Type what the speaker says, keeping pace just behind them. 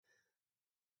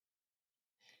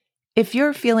If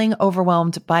you're feeling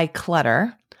overwhelmed by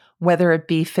clutter, whether it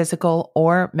be physical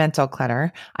or mental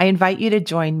clutter, I invite you to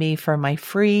join me for my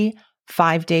free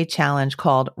 5-day challenge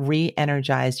called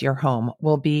Re-Energize Your Home.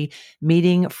 We'll be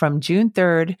meeting from June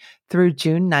 3rd through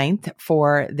June 9th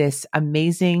for this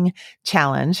amazing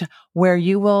challenge where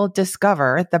you will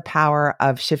discover the power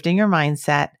of shifting your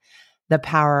mindset, the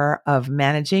power of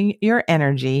managing your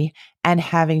energy, and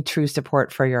having true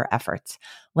support for your efforts.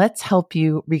 Let's help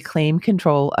you reclaim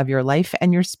control of your life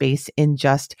and your space in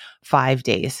just 5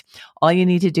 days. All you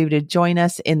need to do to join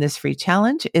us in this free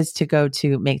challenge is to go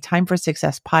to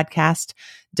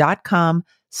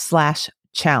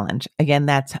maketimeforsuccesspodcast.com/challenge. Again,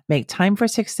 that's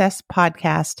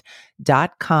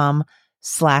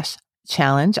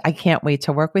maketimeforsuccesspodcast.com/challenge. I can't wait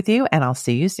to work with you, and I'll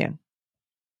see you soon.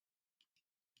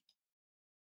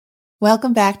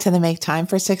 Welcome back to the Make Time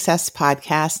for Success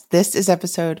podcast. This is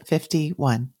episode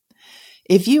 51.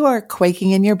 If you are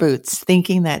quaking in your boots,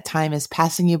 thinking that time is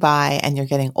passing you by and you're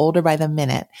getting older by the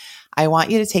minute, I want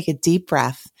you to take a deep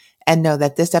breath and know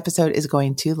that this episode is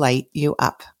going to light you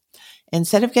up.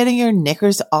 Instead of getting your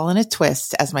knickers all in a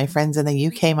twist, as my friends in the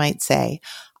UK might say,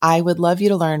 I would love you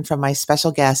to learn from my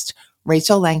special guest,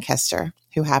 Rachel Lancaster,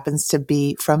 who happens to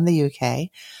be from the UK,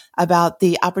 about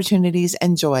the opportunities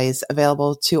and joys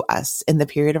available to us in the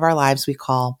period of our lives we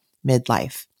call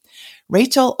midlife.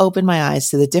 Rachel opened my eyes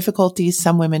to the difficulties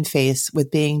some women face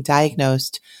with being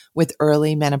diagnosed with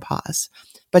early menopause,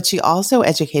 but she also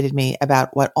educated me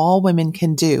about what all women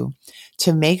can do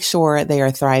to make sure they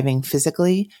are thriving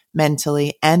physically,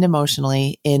 mentally, and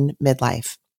emotionally in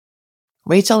midlife.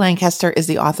 Rachel Lancaster is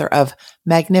the author of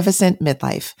Magnificent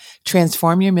Midlife,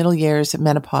 Transform Your Middle Years,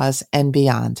 Menopause, and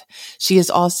Beyond. She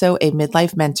is also a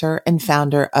midlife mentor and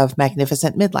founder of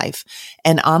Magnificent Midlife,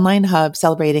 an online hub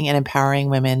celebrating and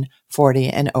empowering women 40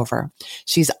 and over.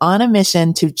 She's on a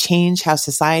mission to change how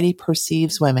society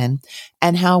perceives women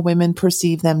and how women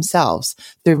perceive themselves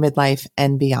through midlife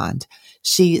and beyond.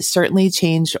 She certainly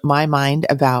changed my mind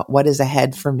about what is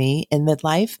ahead for me in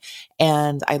midlife,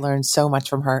 and I learned so much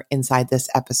from her inside this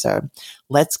episode.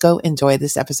 Let's go enjoy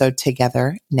this episode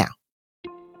together now.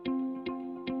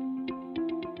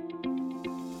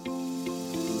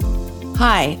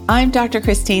 Hi, I'm Dr.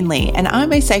 Christine Lee, and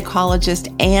I'm a psychologist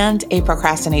and a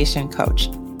procrastination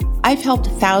coach. I've helped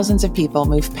thousands of people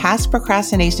move past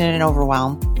procrastination and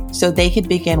overwhelm so they could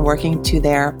begin working to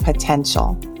their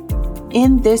potential.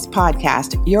 In this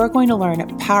podcast, you're going to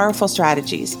learn powerful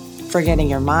strategies for getting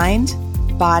your mind,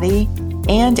 body,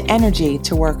 and energy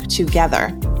to work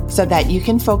together so that you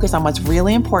can focus on what's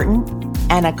really important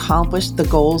and accomplish the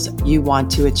goals you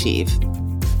want to achieve.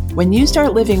 When you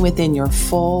start living within your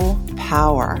full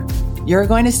power, you're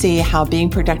going to see how being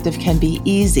productive can be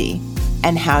easy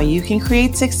and how you can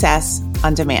create success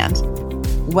on demand.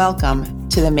 Welcome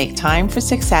to the Make Time for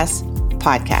Success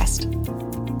podcast.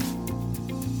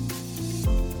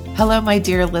 Hello, my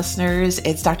dear listeners.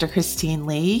 It's Dr. Christine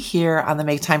Lee here on the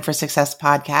Make Time for Success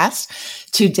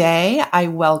podcast. Today, I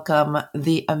welcome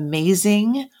the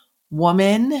amazing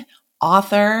woman,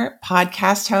 author,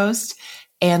 podcast host,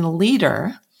 and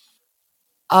leader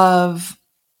of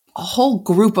a whole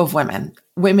group of women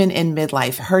in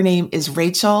midlife. Her name is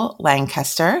Rachel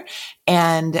Lancaster.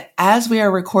 And as we are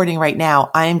recording right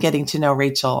now, I am getting to know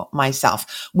Rachel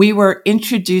myself. We were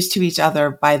introduced to each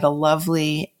other by the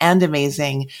lovely and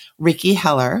amazing Ricky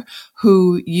Heller,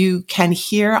 who you can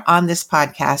hear on this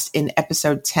podcast in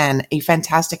episode 10, a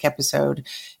fantastic episode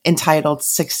entitled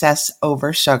Success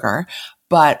Over Sugar.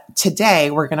 But today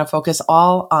we're going to focus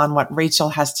all on what Rachel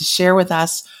has to share with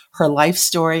us, her life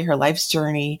story, her life's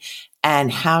journey, and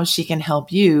how she can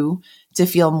help you to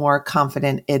feel more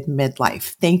confident in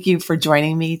midlife. Thank you for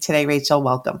joining me today, Rachel.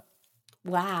 Welcome.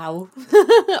 Wow.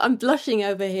 I'm blushing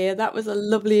over here. That was a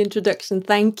lovely introduction.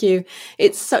 Thank you.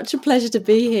 It's such a pleasure to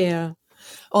be here.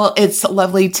 Well, it's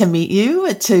lovely to meet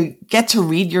you, to get to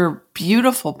read your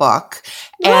beautiful book,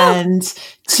 and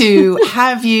to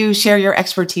have you share your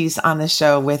expertise on the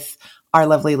show with our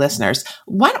lovely listeners.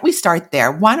 Why don't we start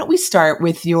there? Why don't we start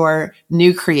with your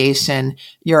new creation,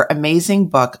 your amazing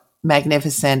book,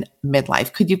 Magnificent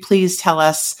Midlife? Could you please tell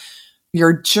us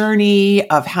your journey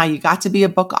of how you got to be a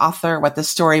book author, what the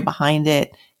story behind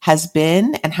it has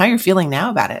been, and how you're feeling now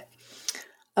about it?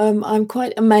 I'm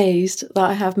quite amazed that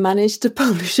I have managed to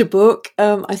publish a book.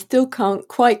 I still can't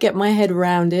quite get my head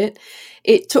around it.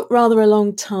 It took rather a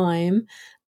long time.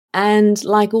 And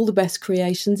like all the best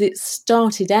creations, it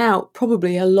started out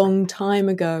probably a long time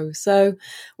ago. So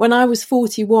when I was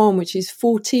 41, which is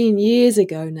 14 years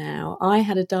ago now, I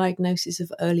had a diagnosis of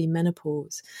early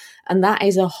menopause. And that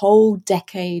is a whole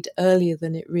decade earlier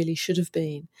than it really should have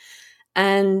been.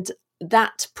 And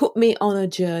that put me on a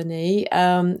journey.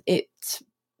 It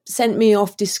sent me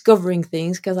off discovering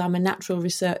things because I'm a natural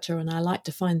researcher and I like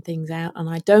to find things out, and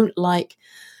I don't like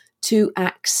to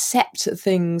accept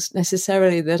things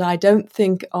necessarily that I don't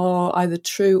think are either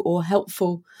true or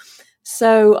helpful.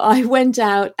 So I went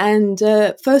out and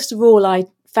first of all, I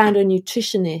found a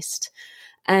nutritionist,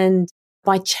 and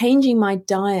by changing my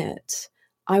diet,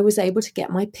 I was able to get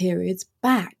my periods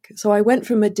back. So I went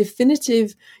from a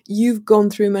definitive, you've gone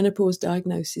through menopause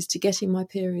diagnosis, to getting my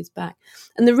periods back.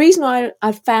 And the reason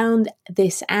I found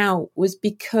this out was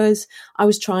because I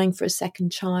was trying for a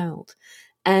second child.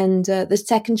 And the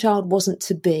second child wasn't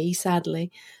to be,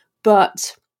 sadly.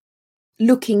 But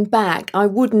looking back, I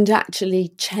wouldn't actually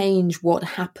change what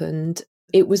happened.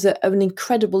 It was an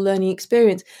incredible learning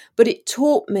experience. But it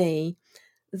taught me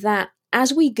that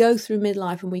as we go through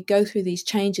midlife and we go through these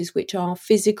changes, which are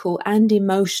physical and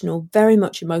emotional, very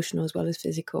much emotional as well as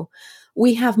physical,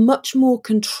 we have much more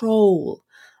control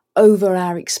over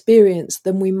our experience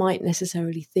than we might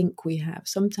necessarily think we have.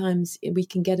 Sometimes we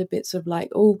can get a bit sort of like,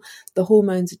 oh, the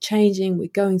hormones are changing, we're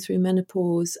going through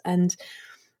menopause, and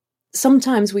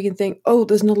sometimes we can think, oh,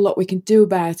 there's not a lot we can do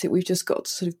about it. We've just got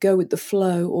to sort of go with the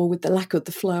flow, or with the lack of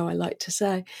the flow, I like to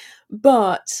say.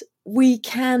 But we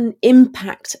can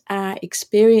impact our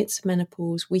experience of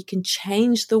menopause. We can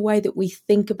change the way that we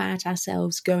think about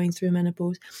ourselves going through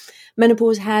menopause.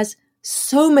 Menopause has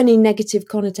so many negative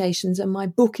connotations, and my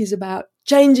book is about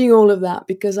changing all of that,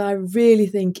 because I really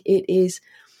think it is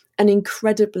an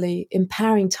incredibly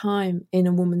empowering time in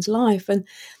a woman's life. And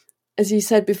as you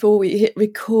said before we hit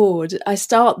record, I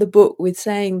start the book with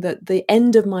saying that the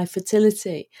end of my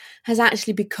fertility has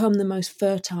actually become the most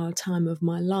fertile time of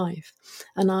my life.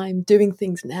 And I'm doing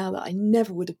things now that I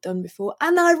never would have done before.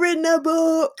 And I've written a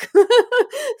book.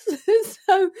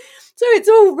 so it's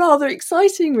all rather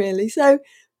exciting, really. So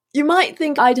you might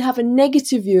think I'd have a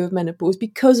negative view of menopause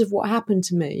because of what happened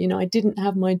to me. You know, I didn't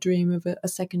have my dream of a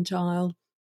second child.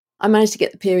 I managed to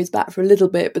get the periods back for a little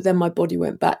bit, but then my body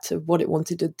went back to what it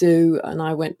wanted to do. And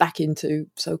I went back into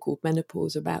so-called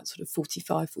menopause about sort of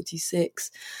 45, 46.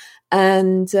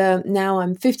 And now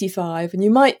I'm 55. And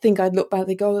you might think I'd look back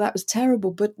and go, oh, that was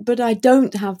terrible. But I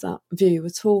don't have that view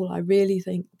at all. I really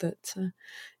think that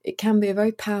it can be a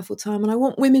very powerful time. And I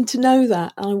want women to know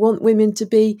that. And I want women to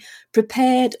be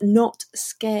prepared, not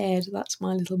scared. That's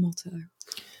my little motto.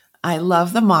 I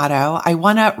love the motto. I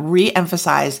want to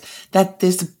re-emphasize that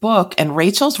this book and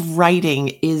Rachel's writing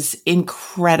is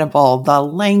incredible. The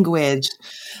language,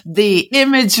 the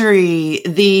imagery,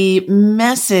 the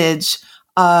message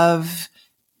of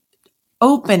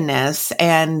openness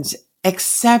and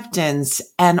acceptance,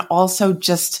 and also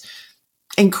just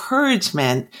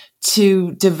encouragement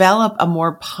to develop a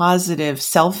more positive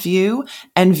self-view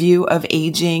and view of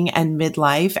aging and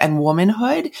midlife and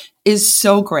womanhood is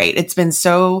so great. It's been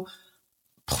so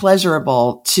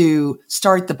pleasurable to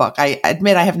start the book. I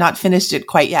admit I have not finished it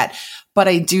quite yet, but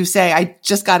I do say I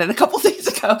just got it a couple days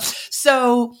ago.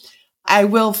 So I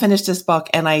will finish this book,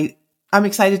 and I'm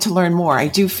excited to learn more. I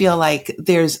do feel like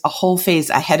there's a whole phase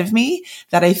ahead of me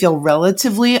that I feel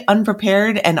relatively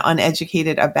unprepared and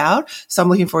uneducated about. So I'm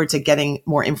looking forward to getting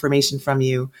more information from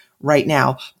you right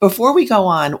now. Before we go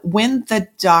on, when the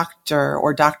doctor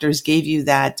or doctors gave you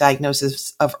that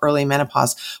diagnosis of early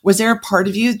menopause, was there a part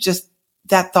of you just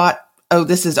that thought, oh,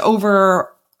 this is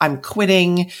over, I'm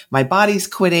quitting, my body's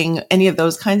quitting, any of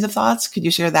those kinds of thoughts? Could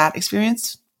you share that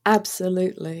experience?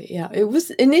 Absolutely. Yeah. It was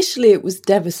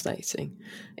devastating.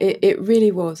 It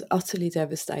really was utterly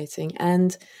devastating.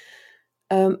 And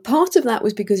part of that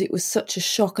was because it was such a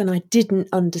shock and I didn't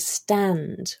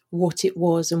understand what it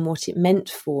was and what it meant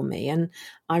for me. And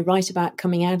I write about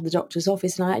coming out of the doctor's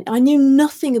office, and I knew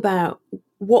nothing about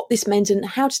what this meant and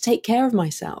how to take care of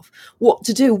myself, what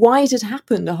to do, why it had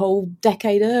happened a whole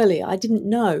decade earlier. I didn't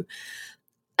know.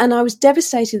 And I was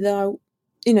devastated that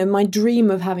my dream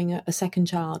of having a second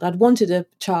child. I'd wanted a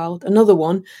child, another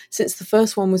one, since the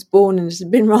first one was born, and it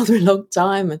had been rather a long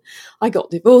time. And I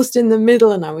got divorced in the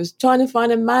middle, and I was trying to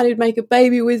find a man who'd make a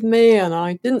baby with me, and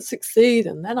I didn't succeed.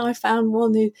 And then I found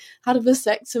one who had a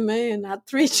vasectomy and had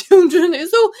 3 children.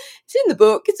 It's in the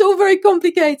book. It's all very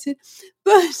complicated,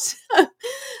 but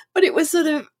it was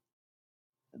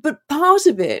but part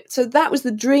of it. So that was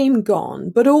the dream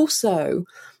gone, but also,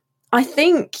 I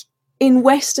think, in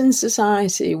Western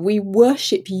society, we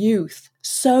worship youth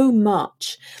so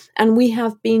much, and we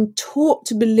have been taught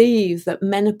to believe that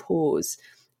menopause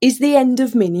is the end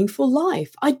of meaningful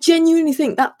life. I genuinely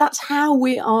think that that's how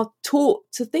we are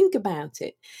taught to think about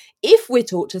it, if we're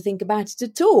taught to think about it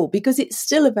at all, because it's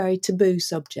still a very taboo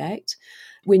subject.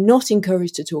 We're not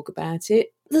encouraged to talk about it.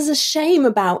 there's a shame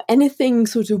about anything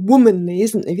sort of womanly,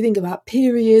 isn't there? If you think about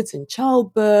periods and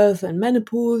childbirth and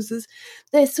menopause,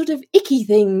 they're sort of icky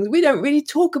things. We don't really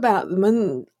talk about them.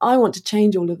 And I want to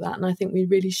change all of that. And I think we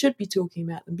really should be talking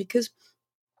about them because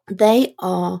they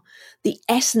are the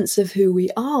essence of who we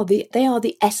are. They are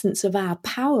the essence of our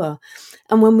power.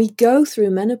 And when we go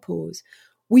through menopause,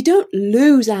 we don't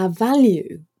lose our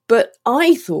value. But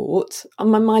I thought,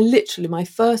 my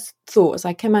first thought as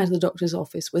I came out of the doctor's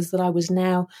office was that I was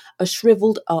now a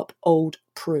shriveled up old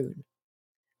prune.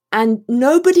 And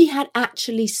nobody had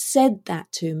actually said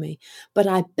that to me. But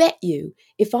I bet you,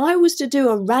 if I was to do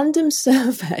a random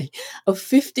survey of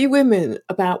 50 women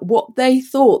about what they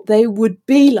thought they would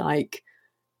be like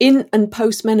in and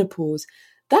post menopause,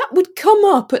 that would come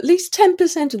up at least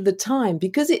 10% of the time,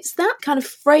 because it's that kind of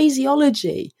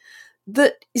phraseology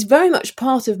that is very much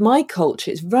part of my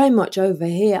culture. It's very much over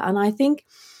here. And I think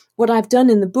what I've done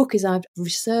in the book is I've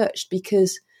researched,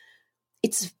 because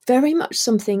it's very much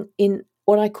something in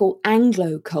what I call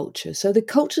Anglo culture. So the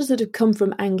cultures that have come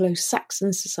from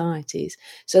Anglo-Saxon societies.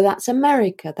 So that's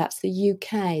America, that's the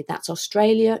UK, that's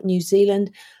Australia, New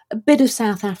Zealand, a bit of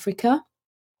South Africa.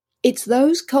 It's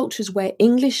those cultures where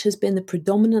English has been the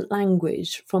predominant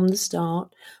language from the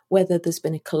start, whether there's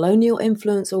been a colonial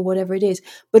influence or whatever it is,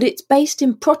 but it's based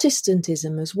in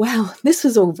Protestantism as well. This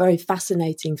was all very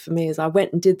fascinating for me as I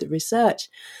went and did the research.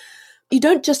 You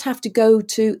don't just have to go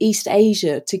to East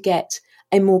Asia to get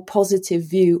a more positive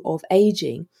view of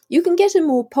aging. You can get a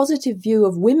more positive view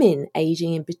of women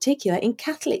aging in particular in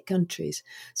Catholic countries.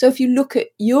 So if you look at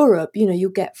Europe, you'll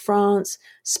get France,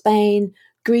 Spain,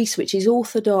 Greece, which is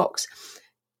Orthodox.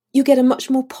 You get a much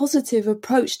more positive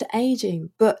approach to aging.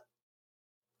 But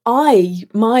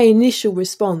my initial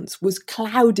response was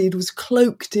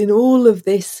cloaked in all of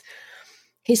this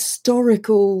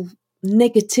historical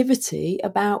negativity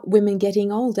about women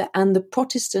getting older and the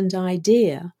Protestant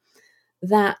idea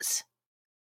that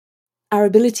our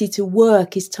ability to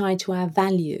work is tied to our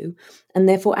value. And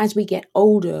therefore, as we get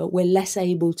older, we're less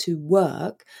able to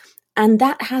work. And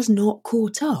that has not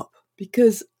caught up.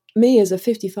 Because me as a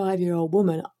 55-year-old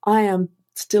woman, I am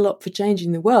still up for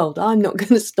changing the world. I'm not going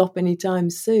to stop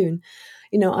anytime soon.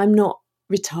 I'm not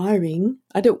retiring.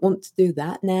 I don't want to do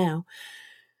that now.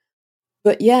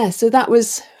 But yeah, so that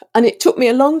was, and it took me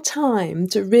a long time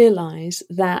to realize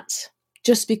that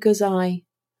just because I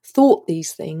thought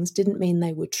these things didn't mean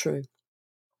they were true.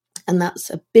 And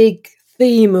that's a big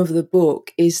theme of the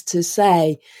book, is to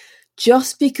say,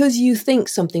 just because you think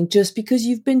something, just because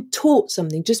you've been taught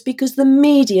something, just because the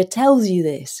media tells you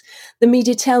this, the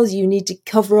media tells you need to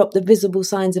cover up the visible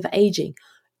signs of aging,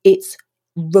 it's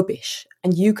rubbish.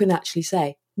 And you can actually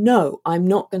say, no, I'm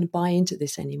not going to buy into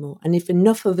this anymore. And if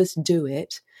enough of us do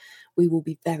it, we will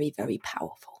be very, very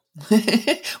powerful.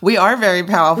 We are very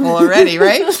powerful already,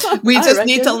 right? We just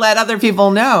need to let other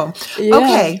people know. Yeah.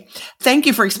 Okay. Thank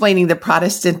you for explaining the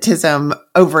Protestantism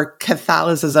over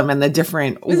Catholicism and the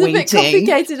different weighting. It's a bit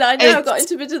complicated. I know I got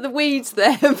into a bit of the weeds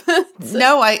there.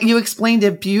 No, you explained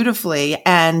it beautifully.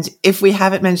 And if we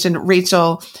haven't mentioned,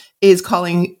 Rachel is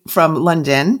calling from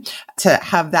London to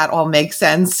have that all make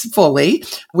sense fully,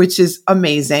 which is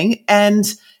amazing.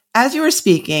 And as you were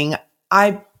speaking,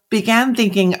 I began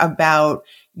thinking about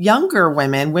younger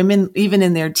women even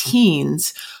in their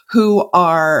teens, who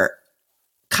are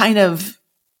kind of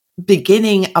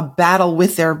beginning a battle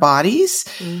with their bodies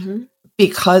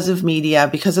because of media,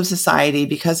 because of society,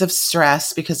 because of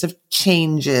stress, because of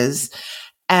changes.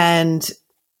 And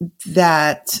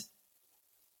that,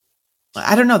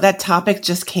 I don't know, that topic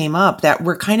just came up, that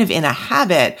we're kind of in a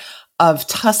habit of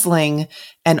tussling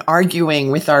and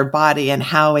arguing with our body and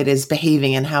how it is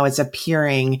behaving and how it's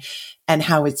appearing and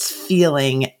how it's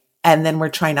feeling. And then we're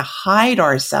trying to hide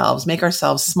ourselves, make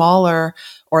ourselves smaller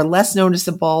or less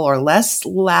noticeable or less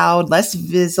loud, less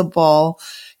visible.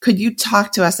 Could you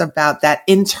talk to us about that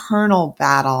internal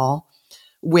battle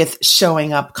with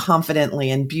showing up confidently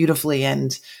and beautifully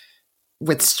and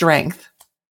with strength?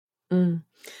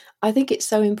 I think it's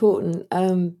so important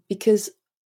because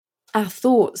our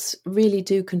thoughts really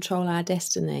do control our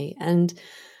destiny. And,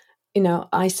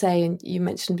 I say, and you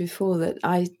mentioned before that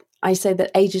I say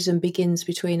that ageism begins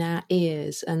between our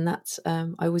ears. And that's,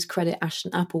 I always credit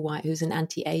Ashton Applewhite, who's an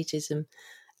anti-ageism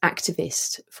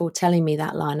activist, for telling me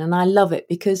that line. And I love it,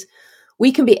 because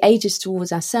we can be ageist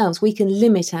towards ourselves. We can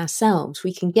limit ourselves.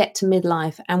 We can get to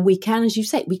midlife and we can, as you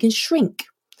say, we can shrink.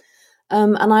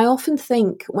 And I often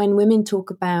think when women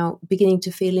talk about beginning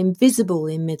to feel invisible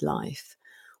in midlife,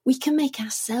 we can make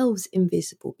ourselves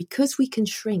invisible because we can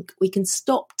shrink. We can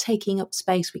stop taking up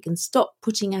space. We can stop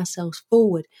putting ourselves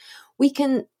forward. We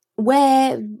can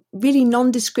wear really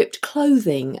nondescript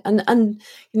clothing. And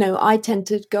I tend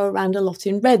to go around a lot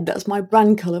in red. That's my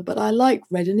brand colour, but I like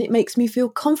red and it makes me feel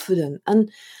confident.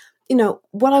 And,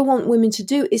 what I want women to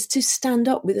do is to stand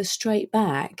up with a straight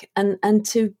back and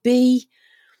to be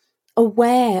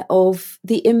aware of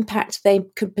the impact they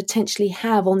could potentially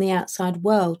have on the outside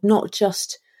world, not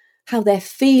just how they're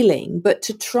feeling, but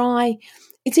to try.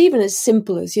 It's even as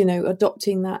simple as,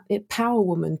 adopting that power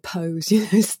woman pose,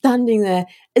 standing there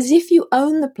as if you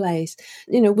own the place.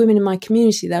 Women in my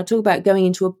community, they'll talk about going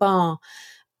into a bar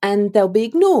and they'll be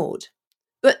ignored.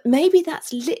 But maybe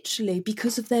that's literally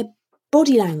because of their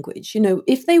body language.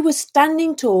 If they were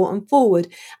standing tall and forward,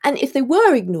 and if they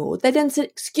were ignored, they then said,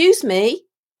 "Excuse me,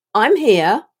 I'm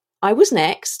here. I was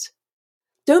next."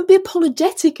 Don't be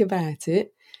apologetic about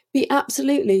it. Be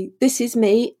absolutely, this is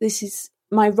me. This is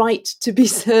my right to be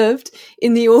served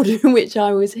in the order in which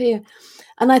I was here.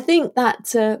 And I think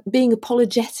that being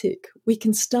apologetic, we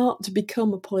can start to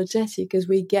become apologetic as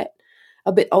we get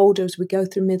a bit older, as we go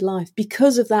through midlife.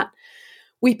 Because of that,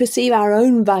 we perceive our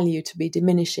own value to be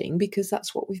diminishing because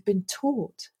that's what we've been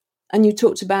taught. And you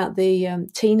talked about the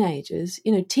teenagers.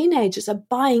 Teenagers are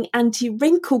buying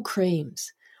anti-wrinkle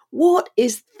creams. What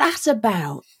is that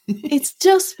about? It's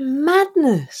just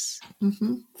madness.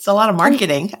 Mm-hmm. It's a lot of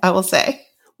marketing, I will say.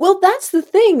 Well, that's the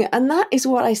thing. And that is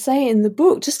what I say in the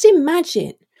book. Just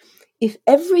imagine if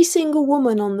every single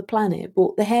woman on the planet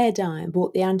bought the hair dye and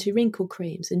bought the anti-wrinkle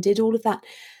creams and did all of that.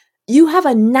 You have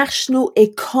a national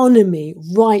economy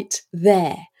right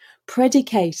there,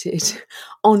 predicated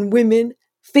on women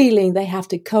feeling they have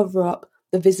to cover up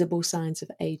the visible signs of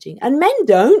aging. And men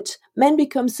don't. Men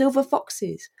become silver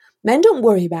foxes. Men don't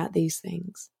worry about these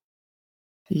things.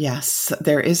 Yes,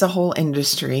 there is a whole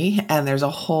industry and there's a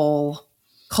whole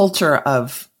culture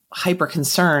of hyper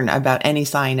concern about any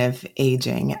sign of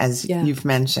aging, as you've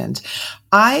mentioned.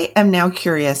 I am now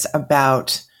curious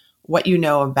about what you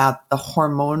know about the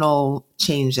hormonal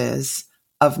changes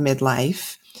of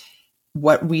midlife,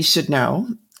 what we should know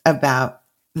about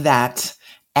that,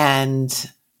 and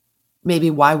maybe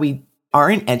why we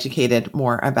aren't educated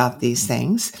more about these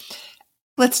things.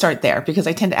 Let's start there because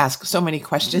I tend to ask so many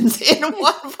questions in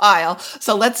one pile.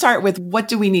 So let's start with, what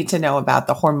do we need to know about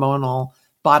the hormonal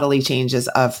bodily changes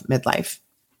of midlife?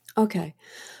 Okay.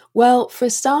 Well, for a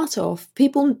start off,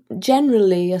 people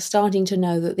generally are starting to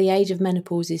know that the age of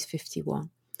menopause is 51,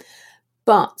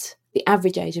 but the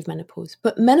average age of menopause.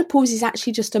 But menopause is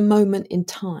actually just a moment in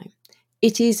time.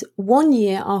 It is 1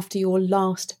 year after your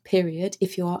last period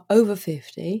if you are over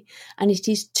 50, and it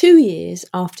is 2 years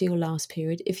after your last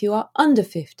period if you are under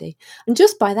 50. And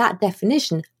just by that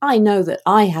definition, I know that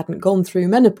I hadn't gone through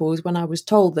menopause when I was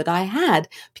told that I had,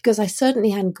 because I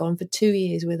certainly hadn't gone for 2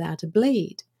 years without a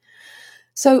bleed.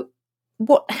 So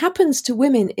what happens to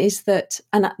women is that,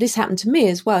 and this happened to me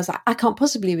as well, is I can't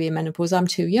possibly be in menopause, I'm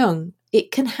too young.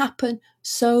 It can happen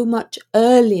so much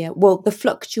earlier. Well, the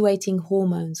fluctuating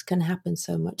hormones can happen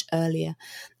so much earlier.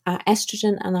 Our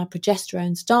estrogen and our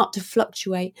progesterone start to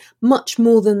fluctuate much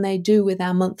more than they do with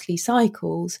our monthly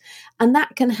cycles. And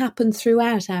that can happen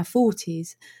throughout our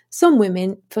 40s. For some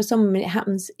women, it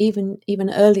happens even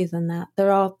earlier than that.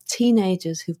 There are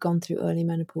teenagers who've gone through early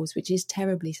menopause, which is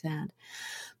terribly sad.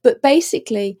 But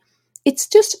basically, it's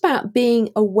just about being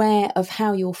aware of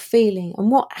how you're feeling. And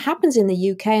what happens in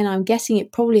the UK, and I'm guessing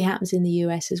it probably happens in the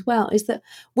US as well, is that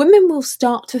women will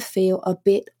start to feel a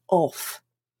bit off.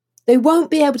 They won't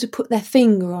be able to put their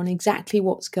finger on exactly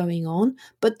what's going on,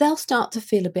 but they'll start to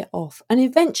feel a bit off. And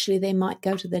eventually they might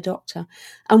go to their doctor.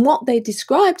 And what they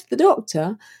describe to the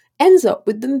doctor ends up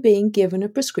with them being given a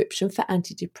prescription for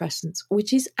antidepressants,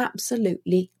 which is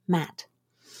absolutely mad.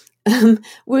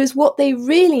 Whereas what they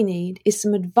really need is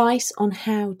some advice on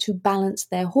how to balance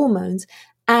their hormones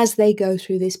as they go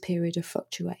through this period of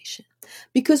fluctuation.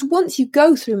 Because once you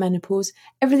go through menopause,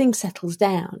 everything settles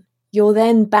down. You're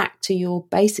then back to your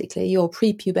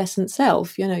prepubescent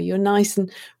self. You're nice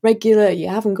and regular. You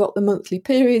haven't got the monthly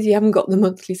periods. You haven't got the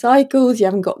monthly cycles. You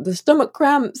haven't got the stomach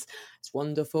cramps. It's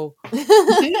wonderful.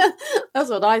 That's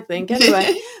what I think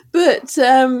anyway. But,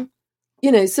 so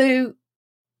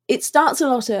it starts a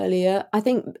lot earlier. I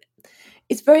think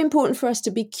it's very important for us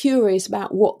to be curious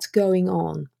about what's going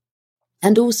on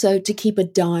and also to keep a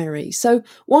diary. So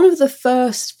one of the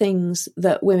first things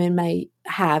that women may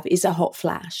have is a hot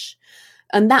flash.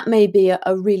 And that may be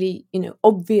a really,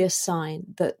 obvious sign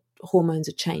that hormones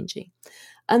are changing.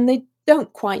 And they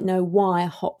don't quite know why a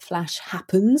hot flash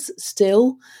happens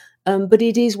still, but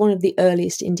it is one of the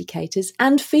earliest indicators.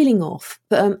 And feeling off.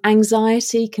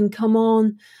 Anxiety can come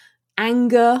on.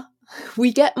 Anger,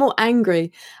 we get more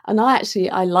angry. And I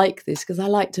like this because I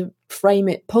like to frame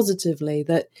it positively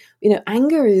that,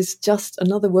 anger is just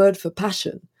another word for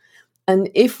passion. And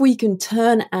if we can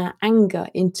turn our anger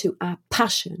into our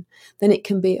passion, then it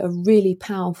can be a really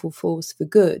powerful force for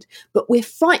good. But we're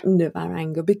frightened of our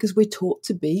anger because we're taught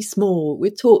to be small.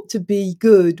 We're taught to be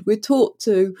good. We're taught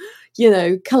to,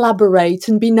 collaborate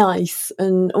and be nice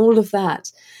and all of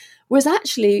that. Whereas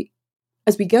actually,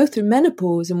 as we go through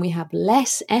menopause and we have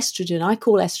less estrogen, I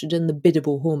call estrogen the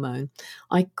biddable hormone.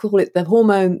 I call it the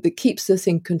hormone that keeps us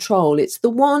in control. It's the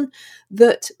one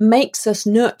that makes us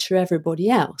nurture everybody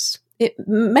else. It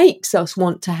makes us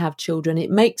want to have children.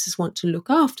 It makes us want to look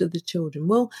after the children.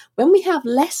 Well, when we have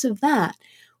less of that,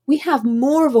 we have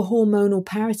more of a hormonal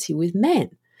parity with men.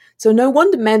 So no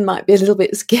wonder men might be a little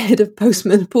bit scared of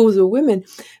postmenopausal women,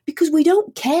 because we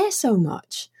don't care so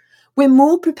much. We're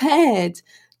more prepared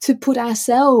to put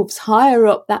ourselves higher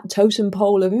up that totem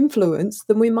pole of influence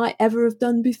than we might ever have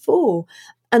done before.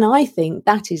 And I think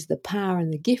that is the power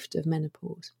and the gift of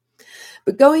menopause.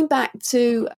 But going back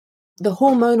to the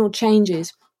hormonal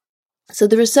changes, so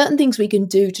there are certain things we can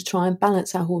do to try and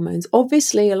balance our hormones.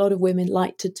 Obviously, a lot of women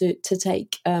like to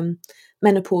take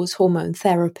menopause hormone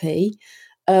therapy.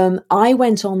 I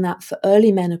went on that for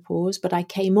early menopause, but I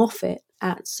came off it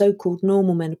at so-called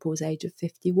normal menopause age of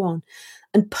 51.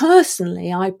 And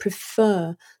personally, I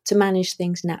prefer to manage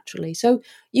things naturally. So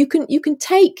you can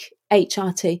take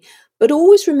HRT, but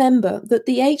always remember that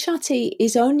the HRT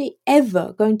is only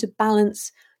ever going to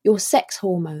balance your sex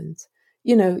hormones.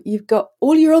 You've got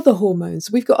all your other hormones.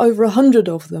 We've got over 100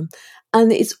 of them,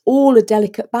 and it's all a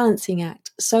delicate balancing act.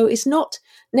 So it's not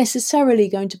necessarily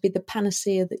going to be the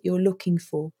panacea that you're looking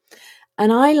for.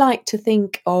 And I like to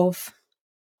think of,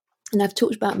 and I've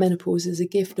talked about menopause as a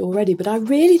gift already, but I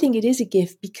really think it is a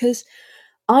gift because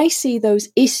I see those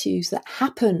issues that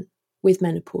happen with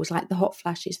menopause, like the hot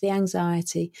flashes, the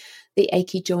anxiety, the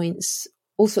achy joints,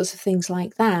 all sorts of things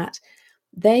like that.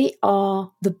 They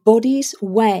are the body's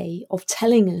way of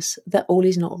telling us that all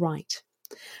is not right.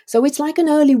 So it's like an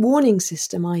early warning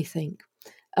system, I think.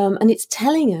 And it's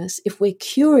telling us, if we're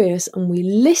curious and we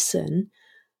listen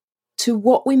to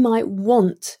what we might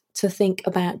want to think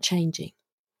about changing.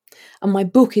 And my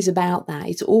book is about that.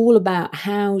 It's all about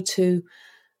how to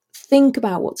think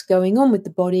about what's going on with the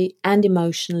body and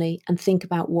emotionally, and think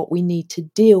about what we need to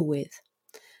deal with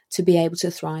to be able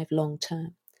to thrive long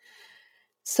term.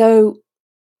 So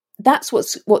that's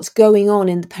what's going on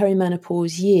in the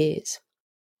perimenopause years.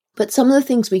 But some of the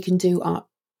things we can do are,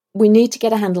 we need to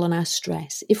get a handle on our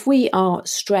stress. If we are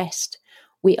stressed,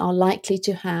 we are likely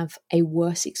to have a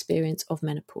worse experience of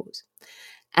menopause.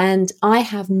 And I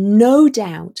have no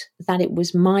doubt that it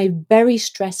was my very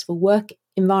stressful work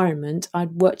environment.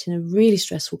 I'd worked in a really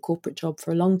stressful corporate job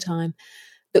for a long time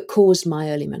that caused my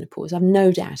early menopause. I've no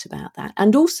doubt about that.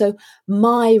 And also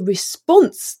my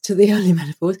response to the early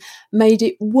menopause made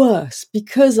it worse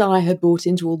because I had bought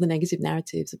into all the negative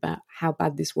narratives about how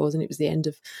bad this was, and it was the end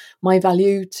of my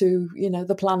value to,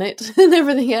 the planet and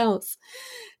everything else.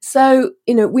 So,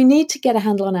 we need to get a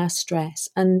handle on our stress,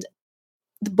 and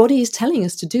the body is telling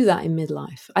us to do that in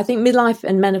midlife. I think midlife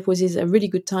and menopause is a really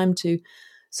good time to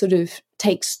sort of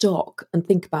take stock and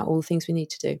think about all the things we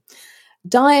need to do.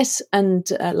 Diet and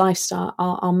lifestyle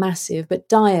are massive, but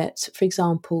diet, for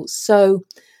example, so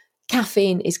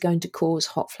caffeine is going to cause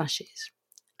hot flashes.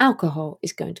 Alcohol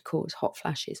is going to cause hot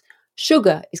flashes.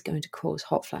 Sugar is going to cause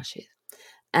hot flashes.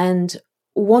 And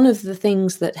one of the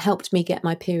things that helped me get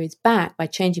my periods back by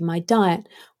changing my diet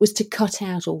was to cut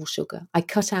out all sugar. I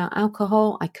cut out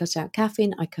alcohol, I cut out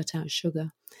caffeine, I cut out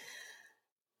sugar.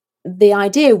 The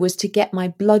idea was to get my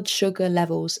blood sugar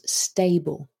levels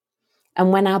stable.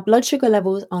 And when our blood sugar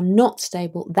levels are not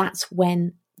stable, that's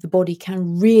when the body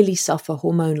can really suffer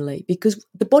hormonally, because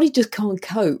the body just can't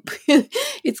cope.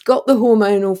 It's got the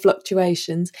hormonal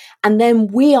fluctuations, and then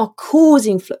we are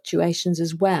causing fluctuations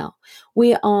as well.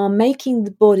 We are making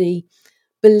the body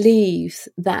believe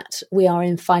that we are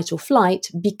in fight or flight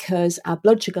because our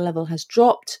blood sugar level has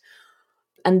dropped,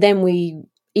 and then we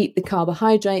eat the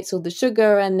carbohydrates or the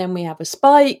sugar, and then we have a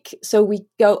spike. So we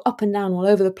go up and down all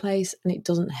over the place, and it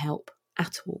doesn't help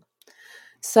at all.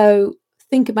 So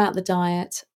think about the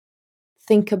diet,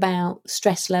 think about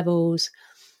stress levels.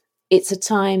 It's a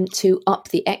time to up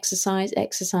the exercise.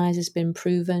 Exercise has been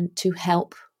proven to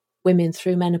help women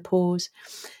through menopause.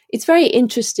 It's very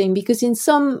interesting because in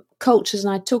some cultures,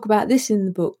 and I talk about this in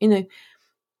the book,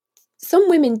 some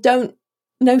women don't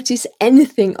notice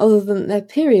anything other than their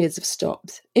periods have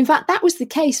stopped. In fact, that was the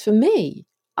case for me.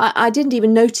 I didn't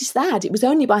even notice that. It was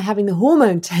only by having the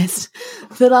hormone test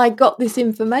that I got this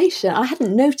information. I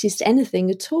hadn't noticed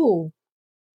anything at all.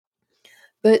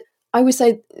 But I would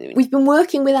say we've been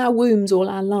working with our wombs all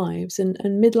our lives, and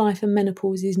midlife and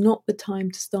menopause is not the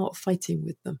time to start fighting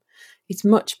with them. It's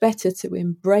much better to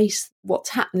embrace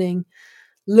what's happening,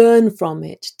 learn from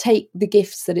it, take the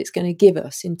gifts that it's going to give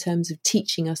us in terms of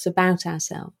teaching us about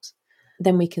ourselves.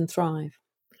 Then we can thrive.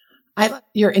 I love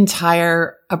your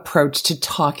entire approach to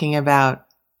talking about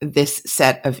this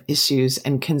set of issues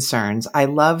and concerns. I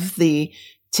love the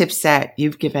tips that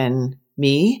you've given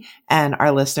me and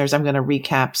our listeners. I'm going to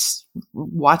recap.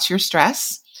 Watch your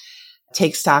stress,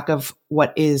 take stock of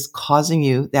what is causing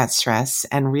you that stress,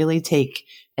 and really take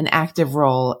an active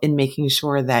role in making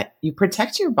sure that you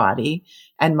protect your body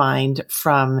and mind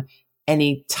from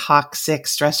any toxic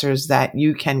stressors that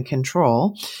you can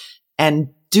control, and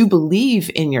do believe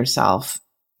in yourself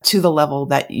to the level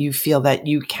that you feel that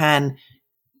you can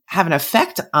have an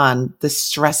effect on the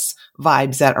stress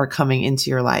vibes that are coming into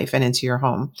your life and into your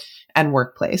home and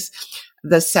workplace.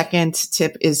 The second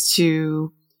tip is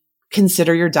to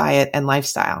consider your diet and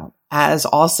lifestyle as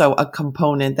also a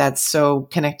component that's so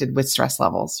connected with stress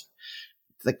levels.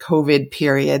 The COVID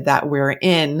period that we're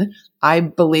in, I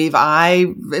believe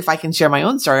if I can share my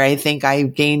own story, I think I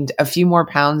gained a few more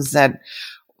pounds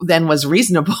than was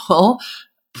reasonable,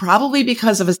 probably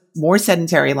because of a more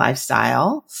sedentary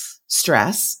lifestyle,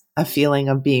 stress, a feeling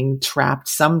of being trapped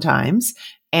sometimes,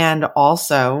 and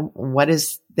also what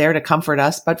is there to comfort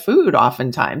us but food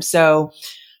oftentimes. So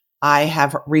I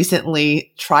have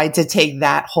recently tried to take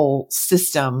that whole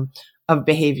system of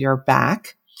behavior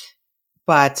back.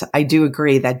 But I do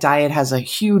agree that diet has a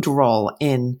huge role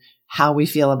in how we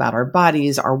feel about our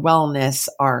bodies, our wellness,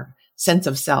 our sense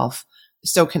of self,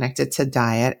 so connected to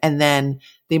diet. And then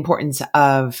the importance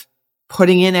of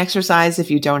putting in exercise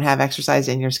if you don't have exercise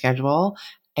in your schedule,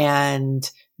 and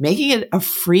making it a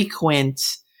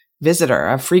frequent visitor,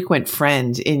 a frequent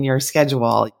friend in your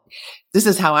schedule. This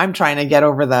is how I'm trying to get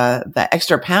over the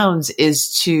extra pounds,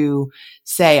 is to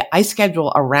say, I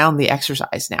schedule around the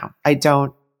exercise now. I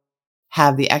don't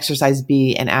have the exercise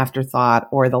be an afterthought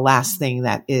or the last thing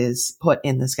that is put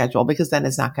in the schedule, because then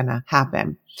it's not going to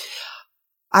happen.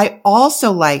 I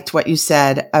also liked what you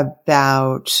said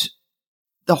about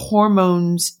the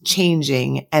hormones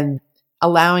changing and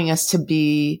allowing us to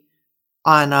be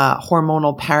on a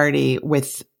hormonal parity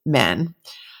with men.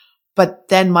 But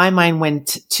then my mind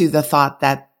went to the thought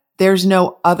that there's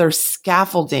no other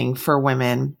scaffolding for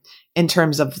women in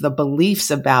terms of the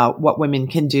beliefs about what women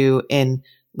can do in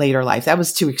later life. That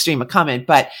was too extreme a comment,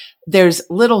 but there's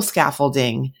little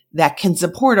scaffolding that can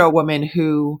support a woman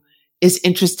who is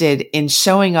interested in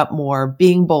showing up more,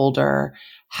 being bolder,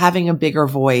 having a bigger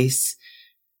voice,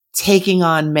 taking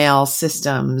on male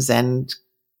systems and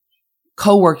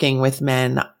co-working with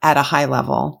men at a high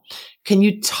level. Can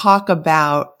you talk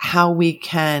about how we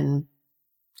can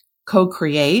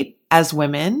co-create as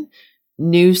women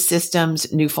new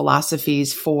systems, new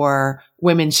philosophies for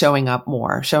women showing up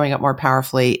more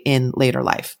powerfully in later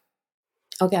life?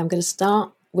 Okay, I'm going to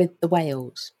start with the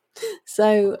whales.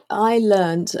 So I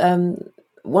learned,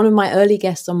 one of my early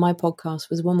guests on my podcast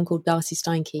was a woman called Darcy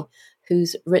Steinke,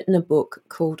 who's written a book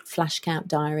called Flash Count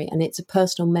Diary, and it's a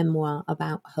personal memoir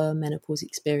about her menopause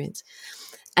experience.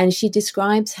 And she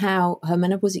describes how her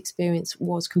menopause experience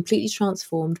was completely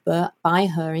transformed by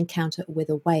her encounter with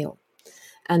a whale,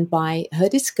 and by her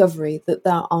discovery that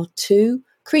there are two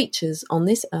creatures on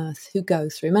this earth who go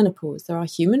through menopause. There are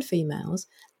human females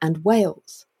and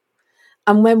whales.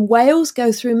 And when whales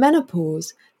go through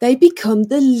menopause, they become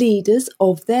the leaders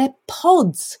of their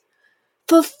pods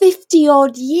for 50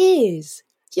 odd years.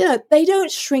 You know, they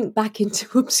don't shrink back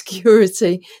into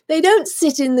obscurity. They don't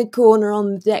sit in the corner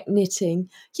on the deck knitting.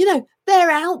 You know,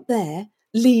 they're out there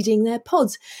leading their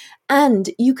pods. And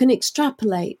you can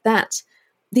extrapolate that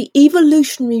the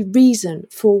evolutionary reason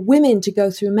for women to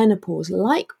go through menopause,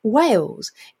 like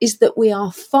whales, is that we are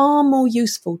far more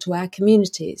useful to our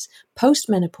communities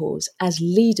post-menopause as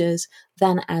leaders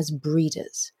than as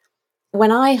breeders.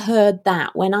 When I heard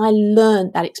that, when I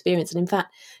learned that experience, and in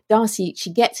fact, Darcy,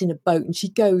 she gets in a boat and she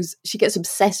gets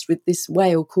obsessed with this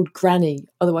whale called Granny,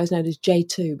 otherwise known as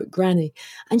J2, but Granny.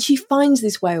 And she finds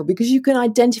this whale because you can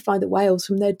identify the whales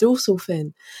from their dorsal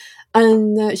fin.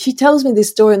 And she tells me this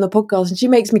story on the podcast and she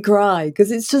makes me cry because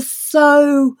it's just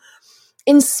so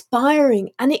inspiring,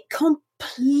 and it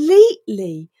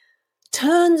completely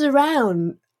turns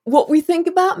around what we think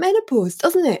about menopause,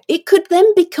 doesn't it? It could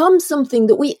then become something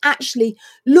that we actually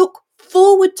look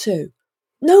forward to.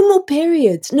 No more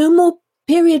periods, no more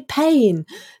period pain,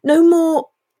 no more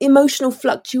emotional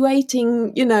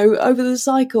fluctuating, over the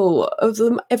cycle of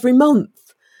them every month.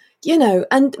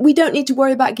 And we don't need to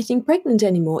worry about getting pregnant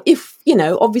anymore if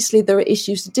obviously there are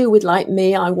issues to deal with, like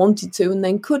me, I wanted to and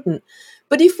then couldn't.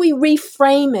 But if we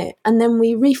reframe it, and then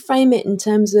we reframe it in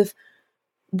terms of,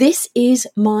 this is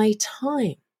my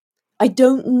time. I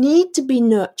don't need to be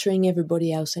nurturing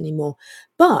everybody else anymore.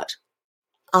 But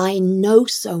I know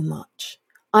so much.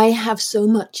 I have so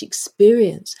much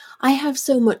experience. I have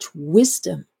so much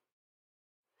wisdom.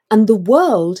 And the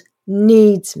world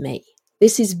needs me.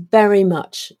 This is very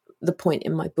much the point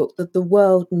in my book, that the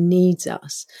world needs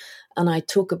us. And I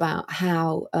talk about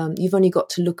how you've only got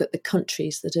to look at the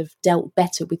countries that have dealt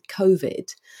better with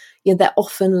COVID. They're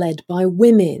often led by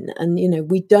women. And,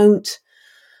 we don't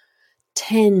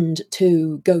tend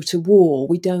to go to war.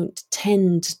 We don't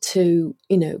tend to,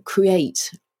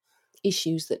 create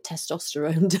issues that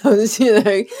testosterone does.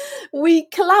 We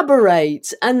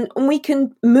collaborate, and we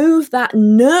can move that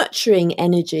nurturing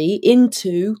energy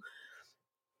into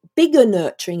bigger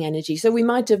nurturing energy. So we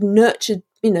might have nurtured,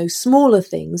 smaller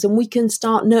things, and we can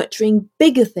start nurturing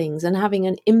bigger things and having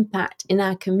an impact in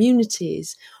our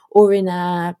communities or in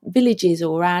our villages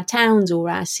or our towns or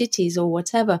our cities or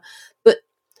whatever. But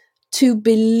to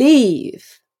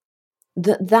believe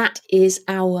that that is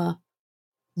our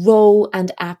role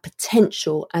and our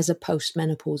potential as a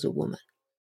postmenopausal woman.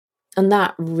 And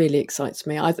that really excites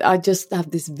me. I just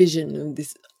have this vision of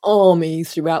this army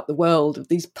throughout the world of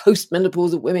these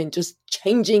postmenopausal women just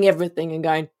changing everything and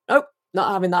going, nope,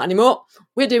 not having that anymore.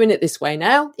 We're doing it this way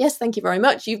now. Yes, thank you very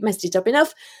much. You've messed it up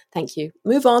enough. Thank you.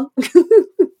 Move on.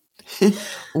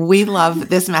 We love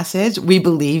this message. We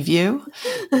believe you.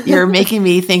 You're making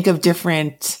me think of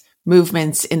different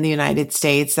movements in the United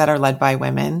States that are led by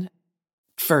women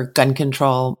for gun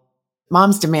control.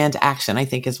 Moms Demand Action, I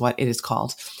think, is what it is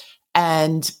called.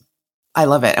 And I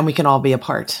love it. And we can all be a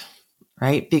part,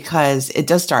 right? Because it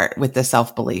does start with the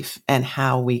self-belief and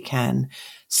how we can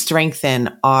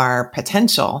strengthen our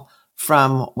potential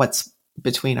from what's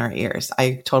between our ears.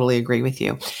 I totally agree with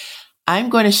you. I'm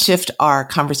going to shift our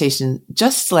conversation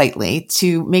just slightly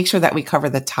to make sure that we cover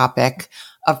the topic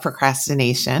of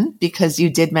procrastination, because you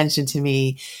did mention to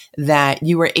me that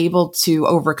you were able to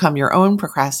overcome your own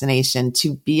procrastination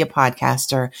to be a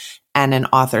podcaster and an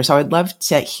author. So I would love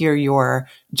to hear your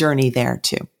journey there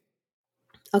too.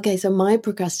 Okay, so my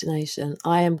procrastination,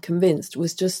 I am convinced,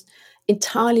 was just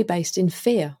entirely based in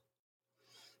fear.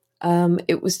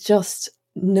 It was just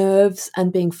nerves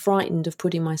and being frightened of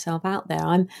putting myself out there.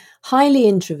 I'm highly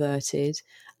introverted,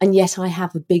 and yet I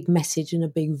have a big message and a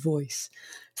big voice.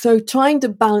 So trying to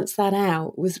balance that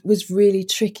out was really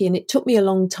tricky, and it took me a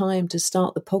long time to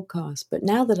start the podcast. But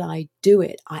now that I do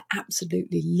it, I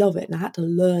absolutely love it, and I had to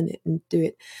learn it and do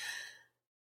it.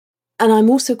 And I'm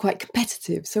also quite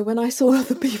competitive. So when I saw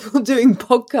other people doing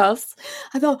podcasts,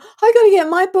 I thought, I got to get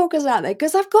my podcast out there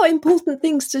because I've got important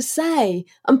things to say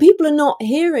and people are not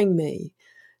hearing me.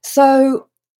 So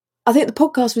I think the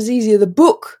podcast was easier. The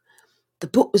book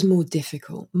was more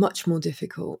difficult, much more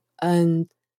difficult. And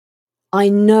I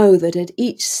know that at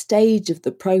each stage of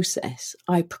the process,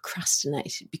 I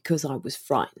procrastinated because I was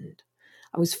frightened.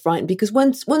 I was frightened because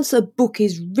once a book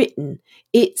is written,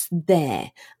 it's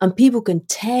there and people can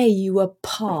tear you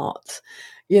apart,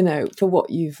 for what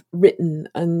you've written.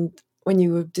 And when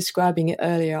you were describing it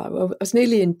earlier, I was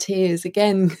nearly in tears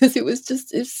again because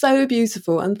it's so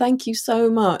beautiful. And thank you so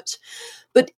much.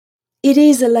 But it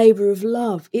is a labor of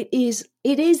love. It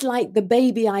is like the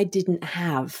baby I didn't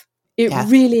have. It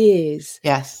really is.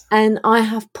 Yes. And I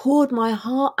have poured my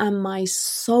heart and my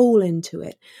soul into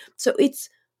it. So it's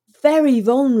very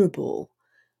vulnerable.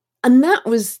 And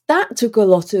that took a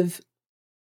lot of,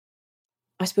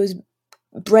 I suppose,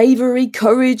 bravery,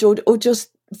 courage, or just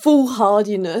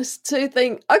foolhardiness to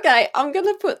think, okay, I'm going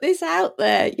to put this out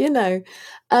there,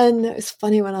 And it's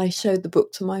funny, when I showed the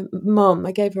book to my mum,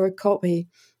 I gave her a copy.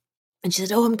 And she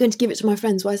said, I'm going to give it to my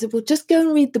friends. Well, I said, well, just go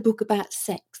and read the book about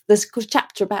sex. There's a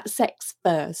chapter about sex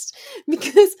first,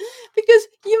 because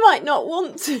you might not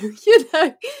want to,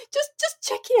 just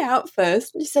check it out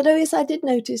first. And she said, oh, yes, I did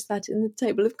notice that in the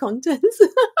table of contents.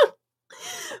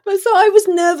 But so I was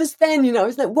nervous then, I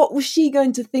was like, what was she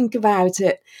going to think about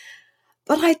it?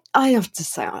 But I have to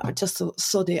say, I just thought,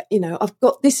 sod it,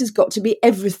 this has got to be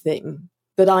everything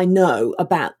that I know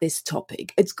about this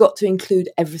topic. It's got to include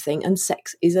everything. And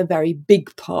sex is a very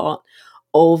big part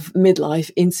of midlife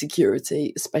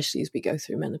insecurity, especially as we go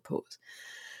through menopause.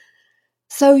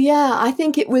 So, yeah, I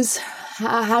think it was,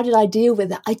 how did I deal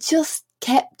with it? I just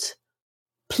kept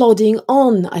plodding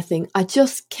on, I think. I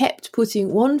just kept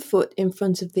putting one foot in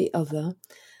front of the other.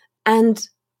 And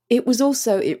it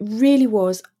really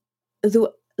was,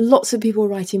 lots of people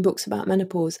writing books about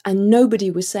menopause and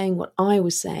nobody was saying what I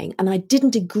was saying. And I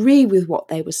didn't agree with what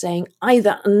they were saying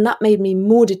either. And that made me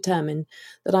more determined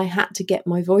that I had to get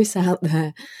my voice out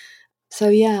there. So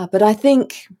yeah, but I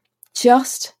think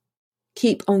just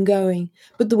keep on going.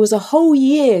 But there was a whole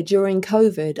year during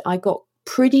COVID, I got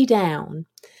pretty down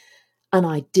and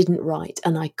I didn't write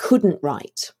and I couldn't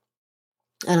write.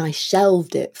 And I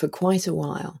shelved it for quite a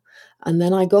while. And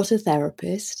then I got a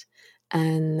therapist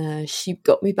and she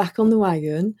got me back on the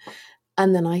wagon.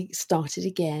 And then I started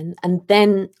again. And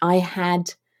then I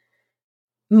had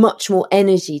much more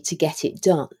energy to get it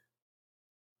done.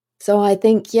 So I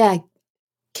think, yeah,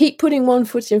 keep putting one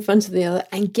foot in front of the other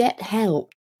and get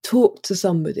help. Talk to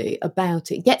somebody about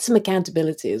it. Get some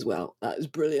accountability as well. That was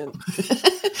brilliant.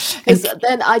 Because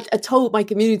then I told my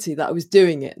community that I was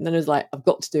doing it. And then I was like, I've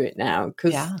got to do it now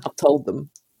because I've told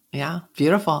them. Yeah,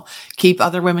 beautiful. Keep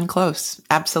other women close.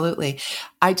 Absolutely.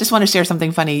 I just want to share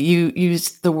something funny. You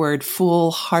used the word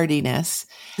foolhardiness.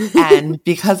 And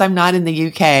because I'm not in the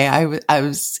UK, I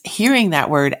was hearing that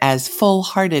word as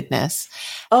full-heartedness.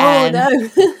 Oh, and no.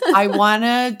 I want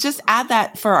to just add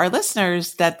that for our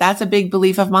listeners, that's a big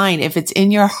belief of mine. If it's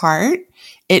in your heart,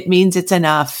 it means it's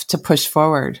enough to push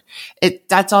forward.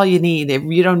 That's all you need.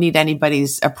 You don't need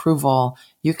anybody's approval.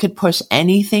 You could push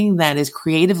anything that is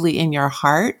creatively in your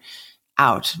heart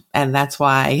out. And that's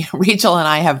why Rachel and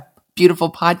I have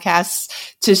beautiful podcasts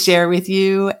to share with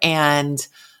you and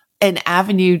an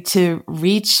avenue to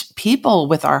reach people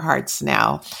with our hearts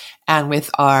now and with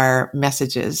our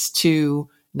messages to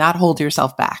not hold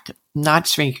yourself back, not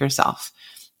shrink yourself.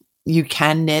 You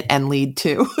can knit and lead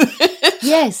too.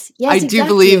 Yes, I do exactly.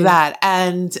 believe that.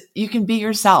 And you can be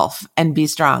yourself and be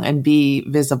strong and be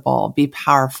visible, be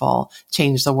powerful,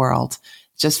 change the world.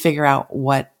 Just figure out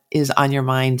what is on your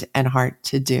mind and heart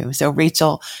to do. So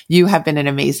Rachel, you have been an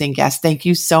amazing guest. Thank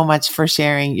you so much for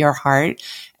sharing your heart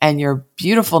and your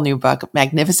beautiful new book,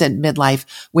 Magnificent Midlife,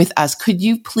 with us. Could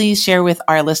you please share with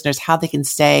our listeners how they can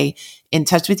stay in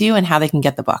touch with you and how they can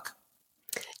get the book?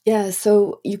 Yeah,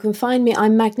 so you can find me.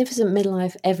 I'm Magnificent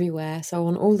Midlife everywhere. So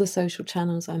on all the social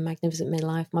channels, I'm Magnificent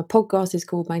Midlife. My podcast is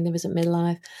called Magnificent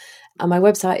Midlife. And my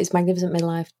website is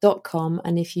magnificentmidlife.com.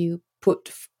 And if you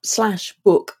put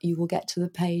 /book, you will get to the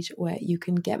page where you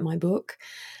can get my book.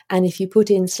 And if you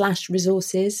put in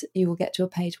 /resources, you will get to a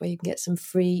page where you can get some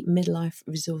free midlife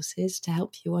resources to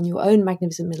help you on your own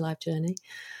magnificent midlife journey.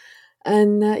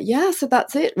 And so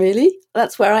that's it, really.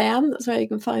 That's where I am. That's where you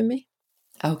can find me.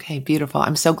 Okay, beautiful.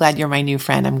 I'm so glad you're my new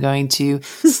friend. I'm going to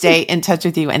stay in touch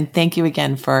with you. And thank you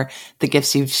again for the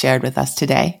gifts you've shared with us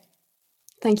today.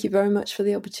 Thank you very much for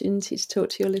the opportunity to talk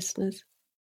to your listeners.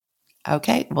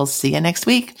 Okay, we'll see you next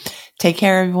week. Take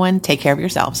care, everyone. Take care of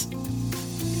yourselves.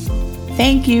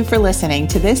 Thank you for listening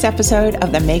to this episode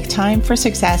of the Make Time for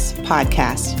Success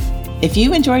podcast. If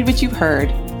you enjoyed what you've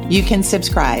heard, you can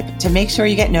subscribe to make sure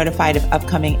you get notified of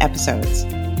upcoming episodes.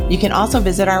 You can also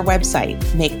visit our website,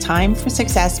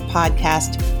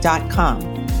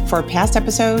 maketimeforsuccesspodcast.com, for past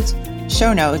episodes,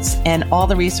 show notes, and all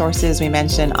the resources we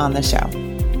mention on the show.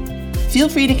 Feel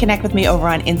free to connect with me over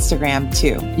on Instagram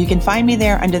too. You can find me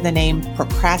there under the name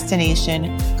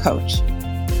Procrastination Coach.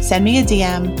 Send me a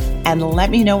DM and let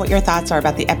me know what your thoughts are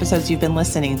about the episodes you've been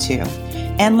listening to.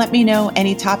 And let me know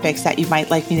any topics that you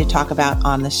might like me to talk about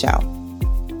on the show.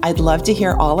 I'd love to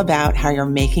hear all about how you're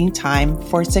making time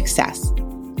for success.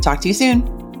 Talk to you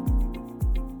soon.